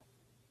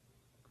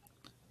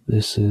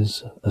This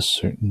is a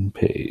certain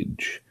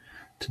page.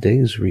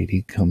 Today's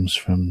reading comes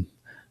from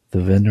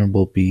the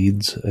Venerable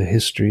Bede's A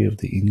History of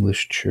the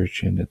English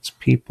Church and Its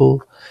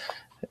People,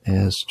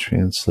 as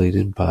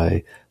translated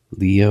by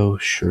Leo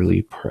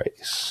Shirley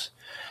Price.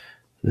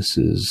 This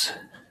is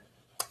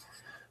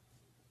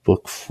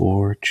Book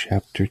 4,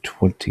 Chapter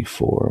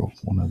 24,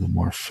 one of the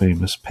more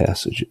famous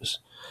passages.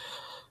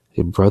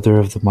 A brother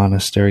of the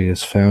monastery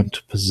is found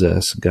to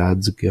possess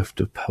God's gift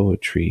of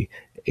poetry,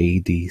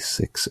 AD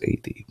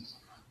 680.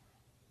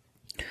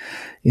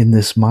 In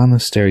this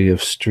monastery of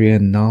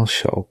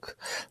Strianalshalk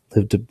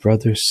lived a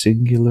brother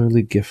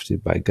singularly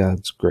gifted by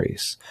God's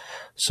grace.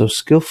 So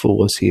skillful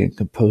was he in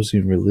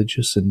composing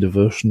religious and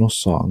devotional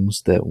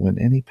songs that when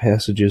any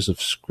passages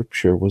of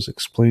Scripture was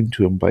explained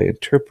to him by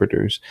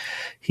interpreters,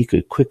 he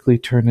could quickly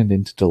turn it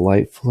into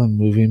delightful and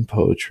moving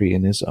poetry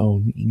in his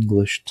own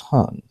English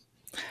tongue.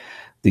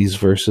 These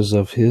verses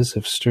of his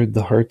have stirred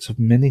the hearts of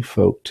many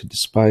folk to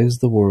despise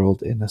the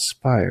world and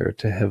aspire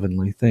to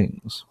heavenly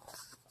things.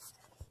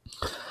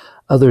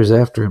 Others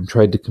after him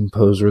tried to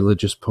compose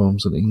religious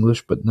poems in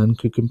English, but none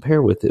could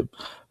compare with him,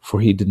 for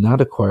he did not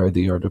acquire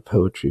the art of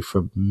poetry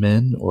from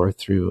men or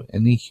through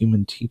any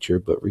human teacher,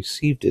 but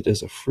received it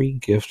as a free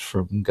gift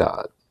from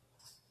God.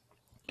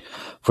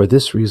 For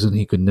this reason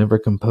he could never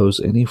compose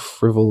any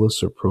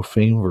frivolous or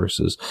profane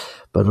verses,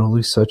 but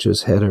only such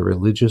as had a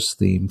religious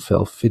theme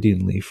fell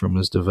fittingly from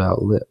his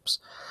devout lips.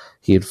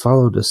 He had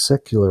followed a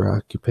secular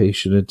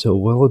occupation until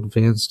well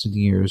advanced in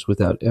years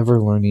without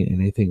ever learning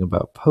anything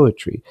about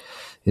poetry.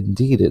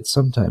 Indeed, it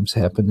sometimes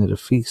happened at a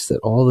feast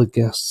that all the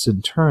guests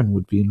in turn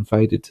would be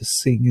invited to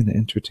sing and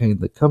entertain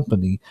the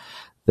company.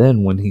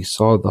 Then, when he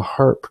saw the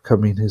harp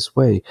coming his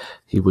way,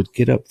 he would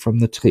get up from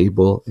the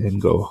table and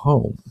go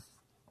home.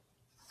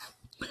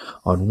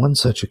 On one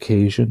such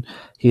occasion,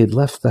 he had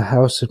left the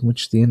house in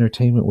which the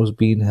entertainment was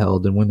being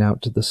held and went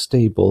out to the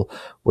stable,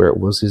 where it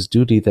was his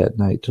duty that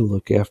night to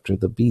look after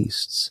the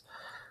beasts.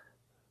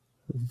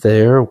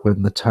 There,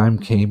 when the time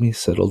came, he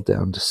settled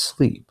down to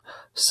sleep.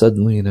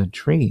 Suddenly, in a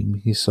dream,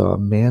 he saw a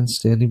man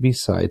standing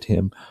beside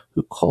him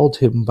who called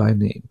him by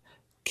name.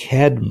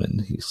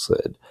 "Caedmon," he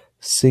said,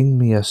 "sing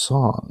me a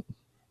song."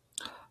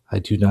 "I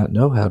do not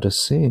know how to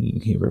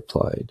sing," he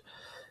replied.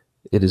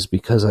 "It is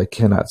because I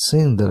cannot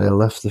sing that I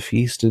left the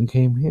feast and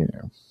came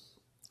here."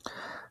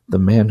 The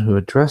man who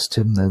addressed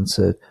him then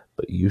said,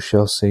 "But you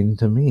shall sing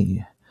to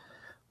me."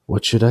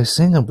 "What should I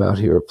sing about?"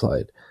 he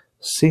replied.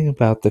 "Sing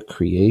about the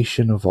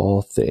creation of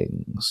all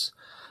things."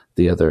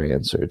 The other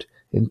answered,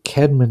 and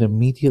Caedmon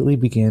immediately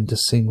began to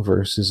sing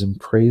verses in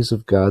praise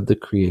of God the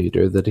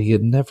Creator that he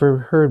had never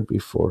heard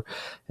before,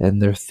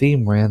 and their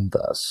theme ran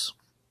thus: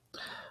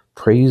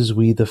 "Praise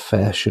we the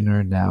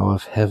fashioner now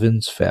of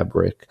heaven's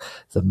fabric,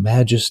 the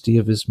majesty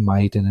of his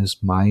might and his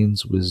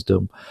mind's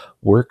wisdom,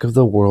 work of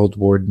the world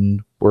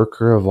warden,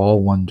 worker of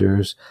all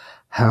wonders,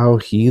 how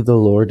he, the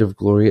Lord of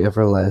glory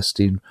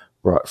everlasting,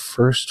 wrought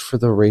first for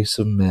the race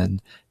of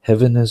men,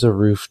 heaven as a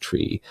roof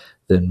tree,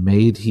 then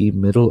made he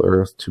middle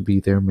earth to be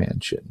their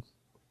mansion."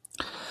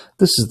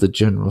 This is the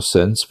general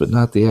sense, but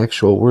not the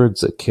actual words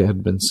that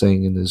Caedmon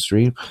sang in his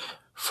dream.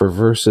 For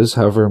verses,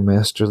 however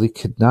masterly,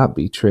 could not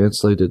be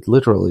translated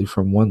literally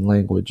from one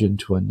language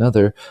into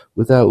another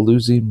without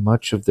losing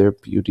much of their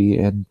beauty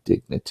and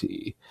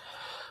dignity.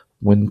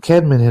 When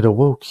Caedmon had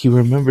awoke, he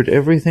remembered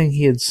everything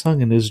he had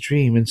sung in his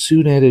dream, and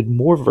soon added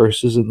more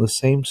verses in the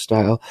same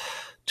style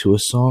to a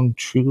song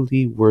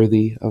truly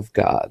worthy of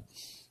God.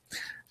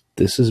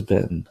 This has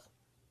been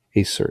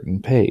A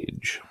Certain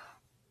Page.